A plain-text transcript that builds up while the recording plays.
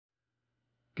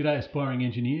G'day aspiring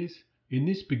engineers. In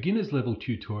this beginner's level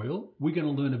tutorial, we're going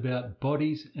to learn about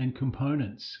bodies and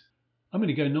components. I'm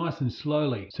going to go nice and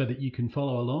slowly so that you can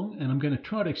follow along, and I'm going to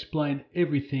try to explain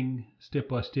everything step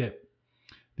by step.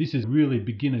 This is really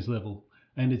beginner's level,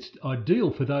 and it's ideal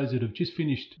for those that have just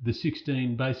finished the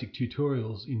 16 basic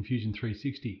tutorials in Fusion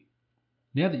 360.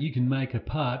 Now that you can make a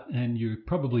part, and you're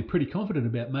probably pretty confident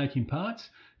about making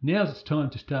parts, now it's time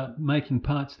to start making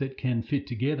parts that can fit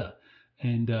together.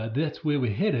 And that's where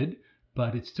we're headed,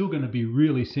 but it's still going to be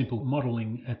really simple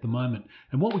modeling at the moment.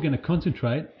 And what we're going to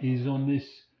concentrate is on this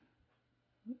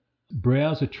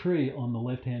browser tree on the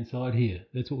left hand side here.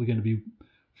 That's what we're going to be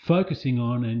focusing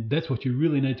on, and that's what you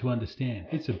really need to understand.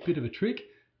 It's a bit of a trick,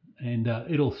 and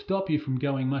it'll stop you from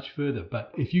going much further,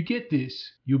 but if you get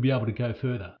this, you'll be able to go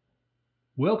further.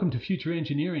 Welcome to Future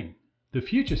Engineering. The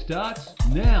future starts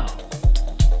now.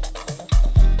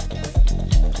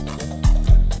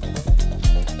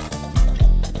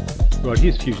 Right,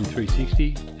 here's Fusion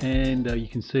 360, and you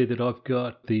can see that I've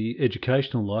got the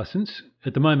educational license.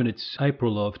 At the moment it's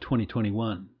April of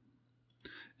 2021.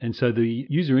 And so the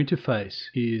user interface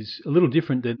is a little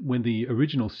different than when the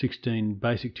original 16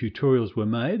 basic tutorials were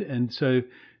made. And so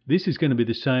this is going to be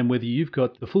the same whether you've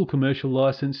got the full commercial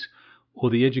license or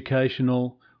the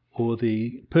educational or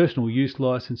the personal use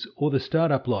license or the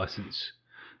startup license.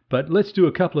 But let's do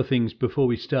a couple of things before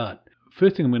we start.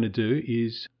 First thing I'm going to do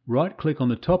is right click on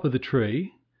the top of the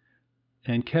tree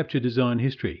and capture design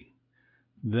history.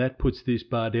 That puts this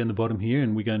bar down the bottom here,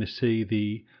 and we're going to see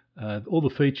the all the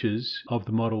features of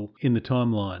the model in the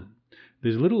timeline.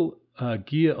 There's a little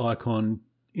gear icon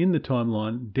in the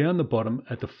timeline down the bottom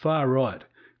at the far right.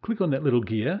 Click on that little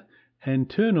gear and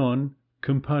turn on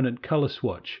component color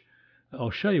swatch.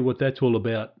 I'll show you what that's all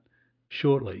about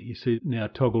shortly. You see it now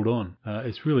toggled on.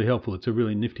 It's really helpful. It's a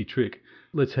really nifty trick.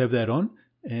 Let's have that on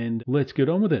and let's get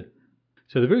on with it.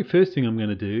 So the very first thing I'm going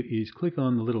to do is click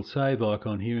on the little save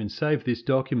icon here and save this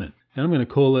document. And I'm going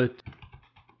to call it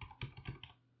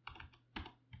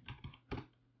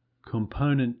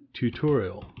Component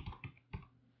Tutorial.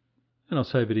 And I'll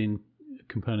save it in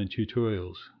Component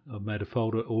Tutorials. I've made a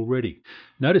folder already.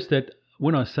 Notice that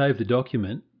when I save the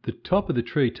document, the top of the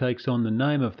tree takes on the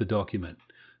name of the document.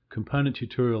 Component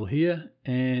Tutorial here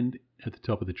and at the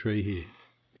top of the tree here.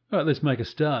 All right, let's make a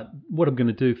start. What I'm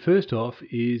going to do first off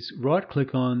is right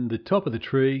click on the top of the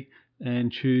tree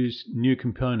and choose New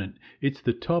Component. It's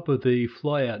the top of the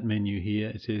flyout menu here.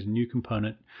 It says New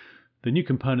Component. The New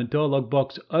Component dialog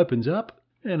box opens up,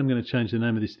 and I'm going to change the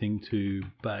name of this thing to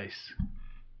Base.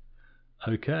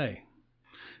 Okay.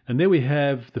 And there we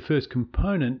have the first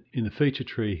component in the feature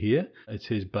tree here. It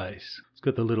says Base. It's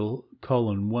got the little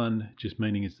 :1, just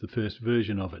meaning it's the first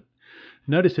version of it.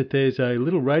 Notice that there's a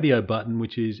little radio button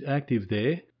which is active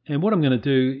there, and what I'm going to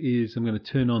do is I'm going to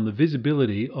turn on the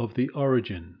visibility of the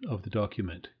origin of the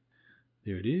document.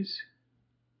 There it is.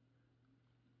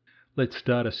 Let's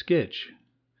start a sketch,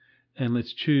 and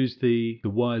let's choose the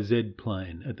YZ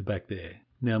plane at the back there.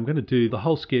 Now I'm going to do the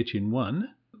whole sketch in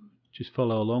one. Just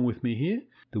follow along with me here.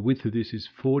 The width of this is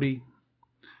 40.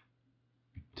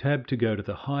 Tab to go to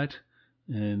the height,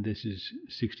 and this is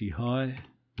 60 high.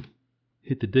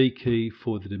 Hit the D key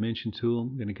for the dimension tool.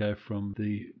 I'm going to go from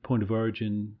the point of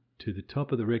origin to the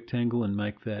top of the rectangle and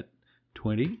make that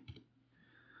 20.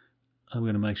 I'm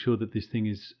going to make sure that this thing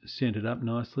is centered up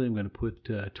nicely. I'm going to put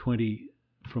 20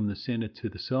 from the center to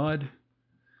the side.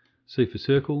 C for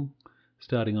circle,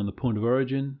 starting on the point of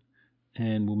origin,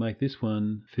 and we'll make this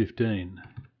one 15.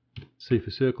 C for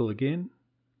circle again,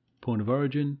 point of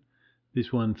origin,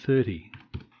 this one 30.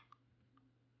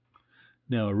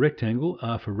 Now a rectangle,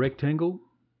 R for rectangle,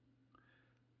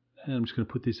 and I'm just going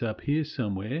to put this up here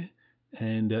somewhere,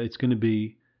 and it's going to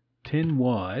be 10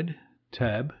 wide,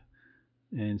 tab,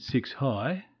 and 6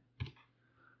 high.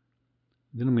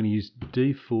 Then I'm going to use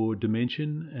D for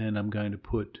dimension, and I'm going to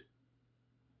put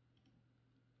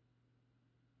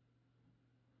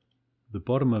the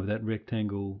bottom of that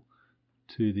rectangle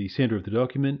to the center of the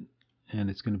document, and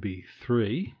it's going to be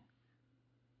 3.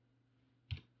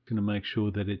 I'm going to make sure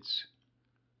that it's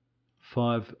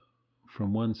 5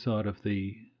 from one side of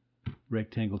the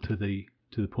rectangle to the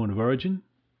point of origin,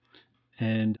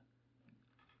 and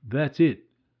that's it.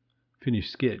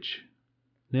 Finished sketch.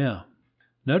 Now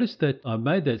notice that I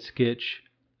made that sketch,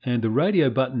 and the radio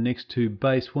button next to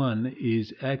Base 1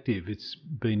 is active. It's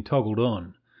been toggled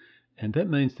on, and that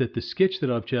means that the sketch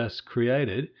that I've just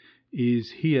created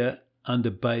is here under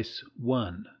Base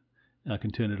 1. I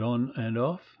can turn it on and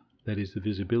off. That is the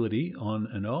visibility on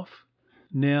and off.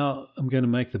 Now I'm going to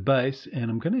make the base,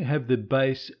 and I'm going to have the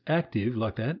base active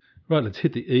like that. Right, let's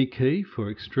hit the E key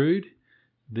for extrude.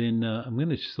 then I'm going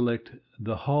to select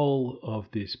the whole of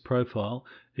this profile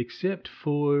except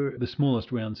for the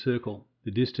smallest round circle.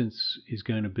 The distance is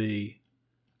going to be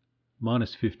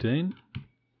 -15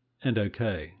 and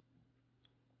OK.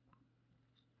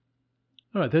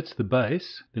 Alright, that's the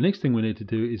base. The next thing we need to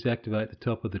do is activate the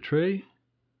top of the tree.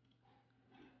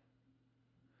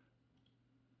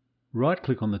 Right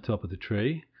click on the top of the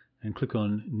tree and click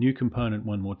on New Component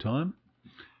one more time.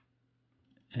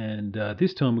 And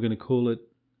this time we're going to call it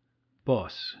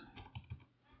Boss.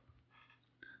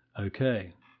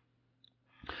 OK.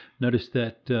 Notice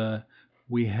that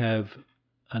we have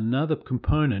another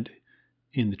component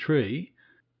in the tree,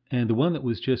 and the one that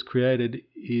was just created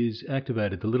is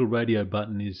activated. The little radio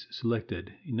button is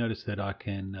selected. You notice that I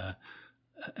can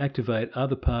activate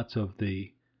other parts of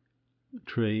the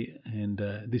tree, and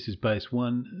this is base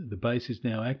 1. The base is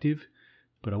now active,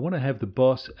 but I want to have the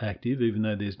boss active even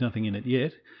though there's nothing in it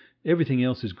yet. Everything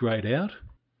else is grayed out.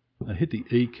 I hit the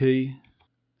E key,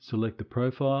 select the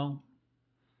profile,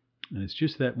 and it's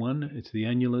just that one. It's the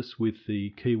annulus with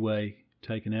the keyway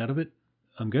taken out of it.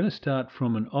 I'm going to start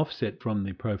from an offset from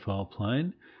the profile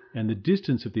plane, and the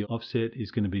distance of the offset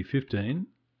is going to be 15,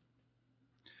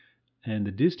 and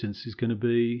the distance is going to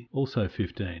be also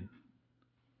 15.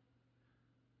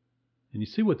 And you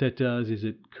see what that does is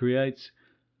it creates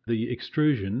the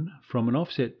extrusion from an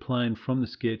offset plane from the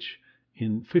sketch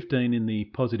in 15 in the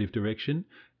positive direction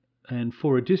and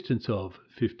for a distance of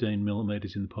 15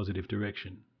 millimeters in the positive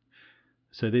direction.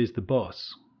 So there's the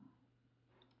boss.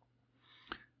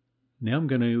 Now I'm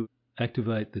going to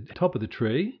activate the top of the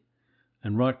tree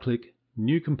and right click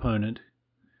New Component,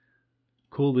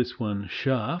 call this one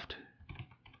Shaft,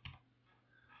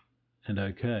 and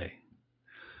OK.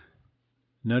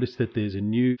 Notice that there's a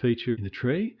new feature in the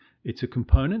tree. It's a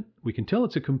component. We can tell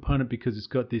it's a component because it's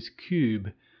got this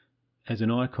cube as an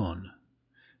icon.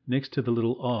 Next to the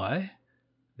little eye,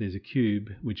 there's a cube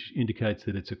which indicates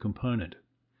that it's a component.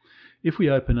 If we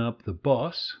open up the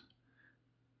boss,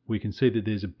 we can see that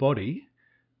there's a body,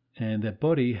 and that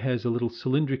body has a little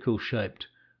cylindrical shaped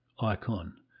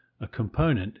icon. A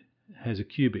component has a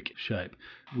cubic shape.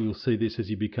 We'll see this as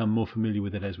you become more familiar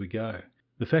with it as we go.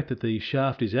 The fact that the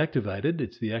shaft is activated,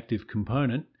 it's the active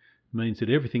component, means that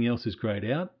everything else is grayed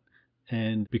out,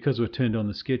 and because I turned on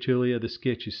the sketch earlier, the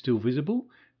sketch is still visible,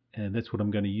 and that's what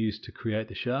I'm going to use to create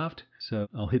the shaft. So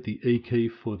I'll hit the E key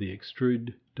for the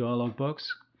Extrude dialog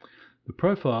box. The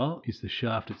profile is the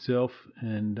shaft itself,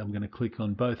 and I'm going to click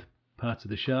on both parts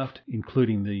of the shaft,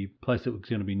 including the place that was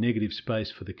going to be negative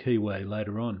space for the keyway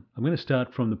later on. I'm going to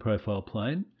start from the profile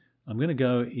plane. I'm going to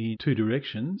go in 2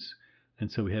 directions,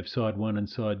 and so we have side 1 and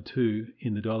side 2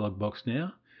 in the dialog box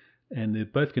now, and they're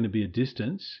both going to be a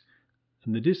distance,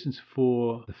 and the distance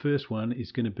for the first one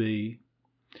is going to be,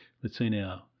 let's see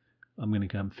now, I'm going to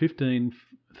come 15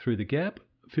 through the gap,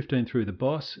 15 through the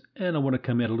boss, and I want to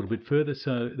come out a little bit further,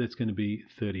 so that's going to be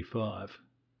 35.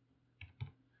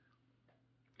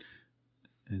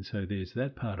 And so there's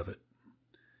that part of it.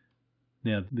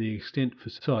 Now the extent for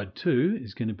side 2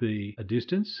 is going to be a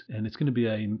distance, and it's going to be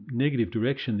a negative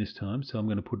direction this time, so I'm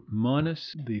going to put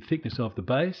minus the thickness of the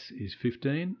base is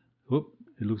 15. Whoop,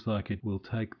 it looks like it will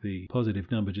take the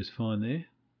positive number just fine there.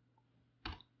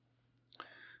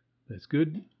 That's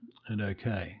good, and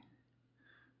OK.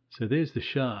 So there's the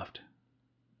shaft.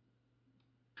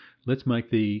 Let's make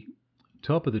the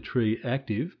top of the tree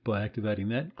active by activating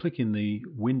that. Click in the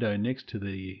window next to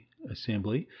the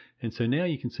assembly, and so now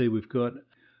you can see we've got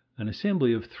an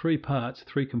assembly of 3 parts,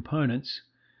 3 components,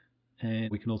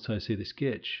 and we can also see the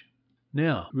sketch.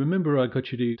 Now remember I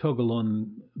got you to toggle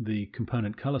on the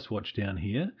component color swatch down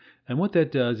here, and what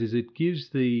that does is it gives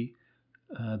the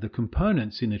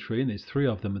components in the tree, and there's 3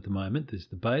 of them at the moment. There's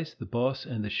the base, the boss,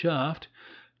 and the shaft.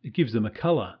 It gives them a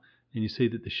color, and you see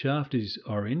that the shaft is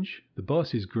orange, the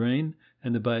boss is green,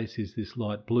 and the base is this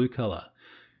light blue color.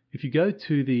 If you go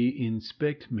to the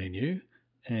Inspect menu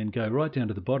and go right down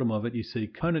to the bottom of it, you see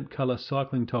Component Color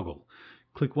Cycling Toggle.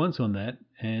 Click once on that,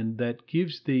 and that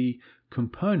gives the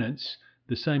components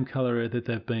the same color that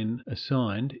they've been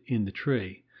assigned in the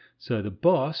tree. So the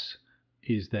boss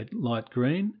is that light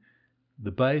green,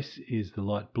 the base is the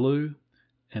light blue,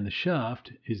 and the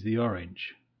shaft is the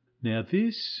orange. Now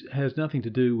this has nothing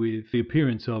to do with the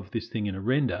appearance of this thing in a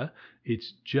render.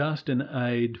 It's just an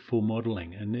aid for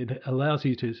modeling, and it allows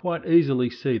you to quite easily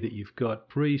see that you've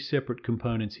got 3 separate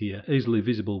components here, easily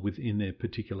visible within their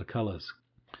particular colors.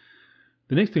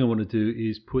 The next thing I want to do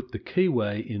is put the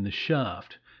keyway in the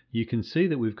shaft. You can see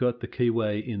that we've got the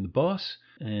keyway in the boss,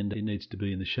 and it needs to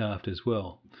be in the shaft as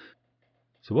well.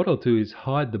 So what I'll do is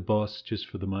hide the boss just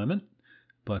for the moment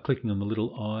by clicking on the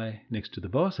little eye next to the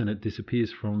boss, and it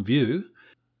disappears from view.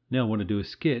 Now I want to do a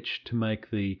sketch to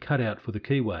make the cutout for the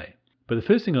keyway. But the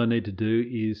first thing I need to do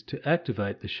is to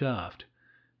activate the shaft.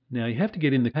 Now you have to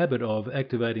get in the habit of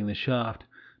activating the shaft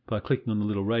by clicking on the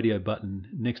little radio button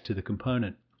next to the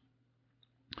component.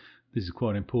 This is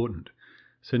quite important.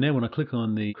 So now when I click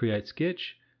on the Create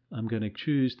Sketch, I'm going to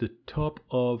choose the top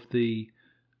of the,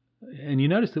 and you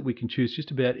notice that we can choose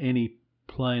just about any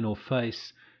plane or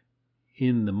face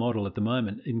in the model at the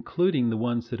moment, including the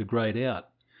ones that are grayed out.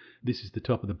 This is the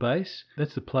top of the base.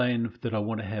 That's the plane that I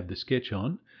want to have the sketch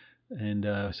on.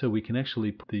 And so we can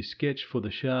actually put the sketch for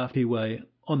the shaft keyway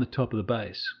on the top of the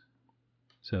base.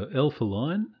 So L for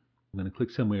line. I'm going to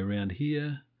click somewhere around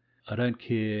here. I don't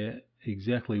care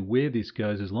exactly where this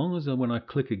goes as long as when I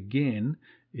click again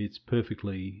it's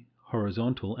perfectly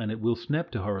horizontal, and it will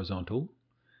snap to horizontal,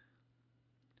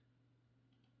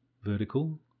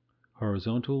 vertical,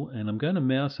 horizontal, and I'm going to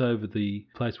mouse over the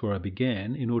place where I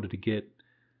began in order to get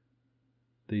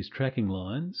these tracking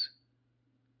lines,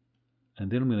 and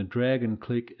then I'm going to drag and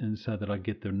click and so that I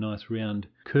get the nice round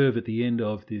curve at the end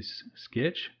of this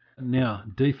sketch. Now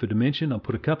D for dimension. I'll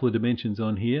put a couple of dimensions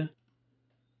on here.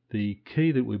 The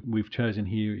key that we've chosen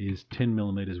here is 10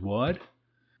 millimeters wide.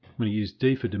 I'm going to use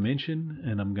D for dimension,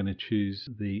 and I'm going to choose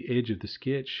the edge of the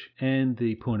sketch and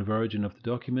the point of origin of the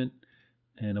document,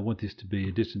 and I want this to be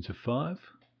a distance of 5.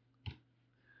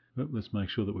 Let's make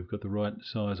sure that we've got the right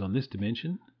size on this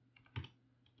dimension.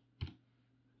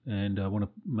 And I want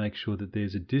to make sure that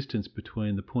there's a distance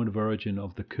between the point of origin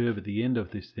of the curve at the end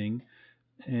of this thing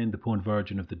and the point of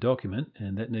origin of the document,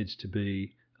 and that needs to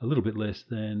be a little bit less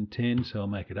than 10, so I'll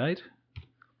make it 8.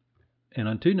 And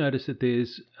I do notice that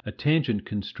there's a tangent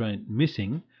constraint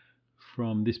missing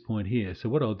from this point here. So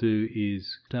what I'll do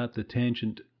is start the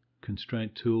tangent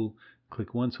constraint tool,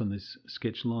 click once on this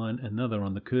sketch line, another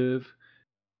on the curve,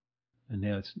 and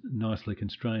now it's nicely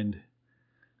constrained.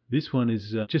 This one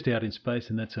is just out in space,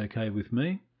 and that's okay with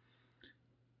me.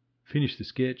 Finish the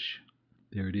sketch.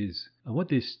 There it is. I want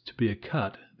this to be a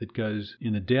cut that goes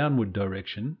in the downward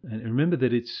direction, and remember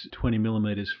that it's 20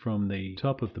 millimeters from the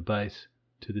top of the base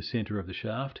to the center of the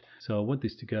shaft. So I want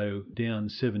this to go down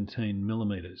 17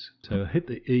 millimeters. So I hit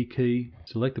the E key,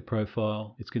 select the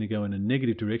profile. It's going to go in a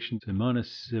negative direction, so minus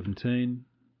 17,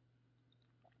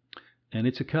 and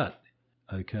it's a cut.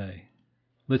 Okay.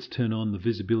 Let's turn on the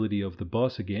visibility of the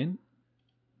boss again.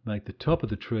 Make the top of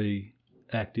the tree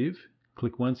active.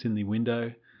 Click once in the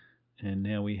window, and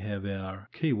now we have our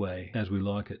keyway as we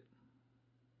like it.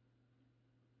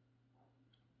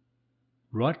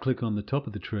 Right click on the top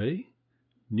of the tree,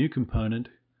 new component,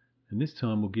 and this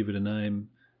time we'll give it a name,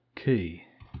 key.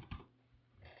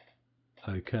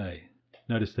 Okay.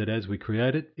 Notice that as we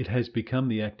create it, it has become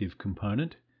the active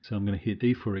component. So I'm going to hit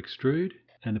E for extrude.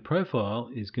 And the profile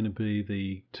is going to be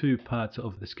the two parts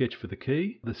of the sketch for the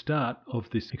key. The start of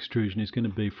this extrusion is going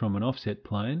to be from an offset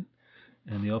plane,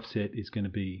 and the offset is going to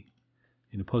be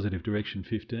in a positive direction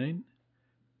 15,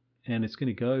 and it's going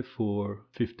to go for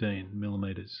 15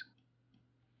 millimeters.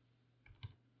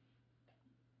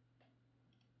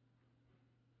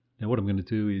 Now what I'm going to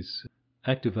do is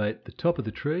activate the top of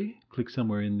the tree, click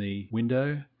somewhere in the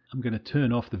window. I'm going to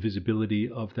turn off the visibility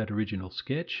of that original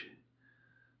sketch.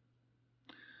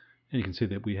 And you can see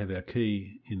that we have our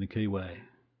key in the keyway.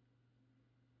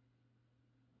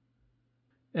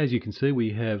 As you can see,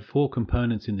 we have 4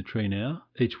 components in the tree now,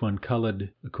 each one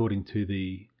coloured according to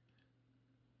the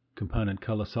component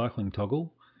colour cycling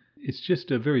toggle. It's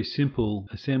just a very simple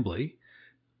assembly.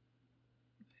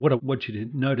 What I want you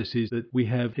to notice is that we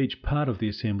have each part of the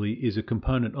assembly is a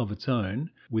component of its own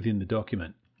within the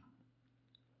document.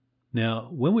 Now,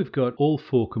 when we've got all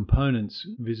 4 components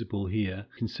visible here,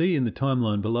 you can see in the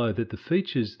timeline below that the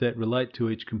features that relate to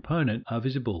each component are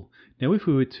visible. Now, if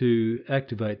we were to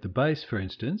activate the base, for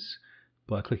instance,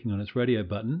 by clicking on its radio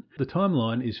button, the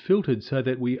timeline is filtered so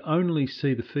that we only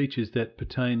see the features that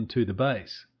pertain to the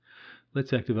base.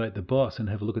 Let's activate the boss and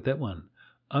have a look at that one.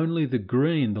 Only the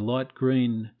green, the light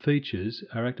green features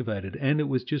are activated, and it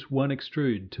was just one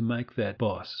extrude to make that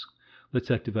boss. Let's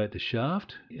activate the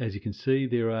shaft. As you can see,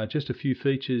 there are just a few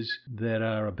features that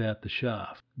are about the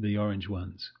shaft, the orange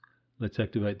ones. Let's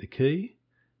activate the key,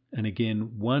 and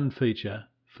again, one feature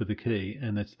for the key,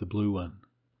 and that's the blue one.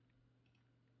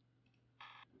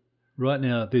 Right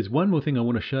now, there's one more thing I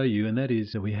want to show you, and that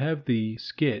is that we have the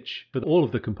sketch for all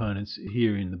of the components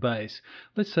here in the base.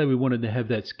 Let's say we wanted to have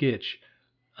that sketch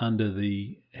under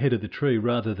the head of the tree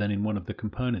rather than in one of the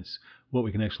components. What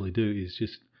we can actually do is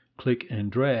just click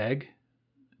and drag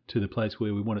to the place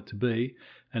where we want it to be,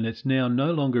 and it's now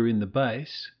no longer in the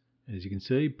base, as you can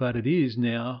see, but it is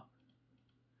now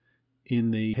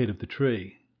in the head of the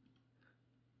tree.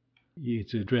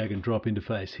 It's a drag and drop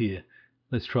interface here.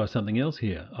 Let's try something else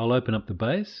here. I'll open up the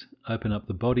base, open up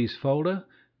the bodies folder.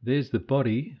 There's the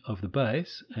body of the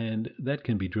base, and that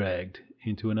can be dragged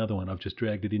into another one. I've just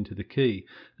dragged it into the key,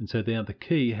 and so now the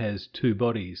key has two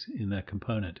bodies in that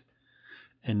component.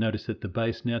 And notice that the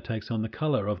base now takes on the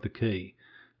color of the key.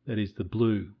 That is the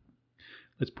blue.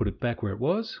 Let's put it back where it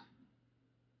was.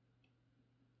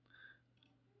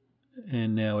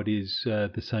 And now it is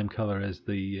the same color as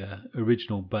the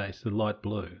original base, the light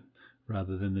blue,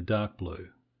 rather than the dark blue.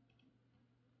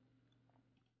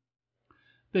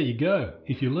 There you go.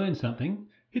 If you learned something,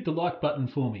 hit the like button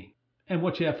for me. And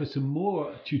watch out for some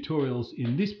more tutorials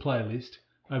in this playlist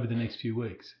over the next few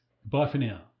weeks. Bye for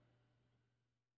now.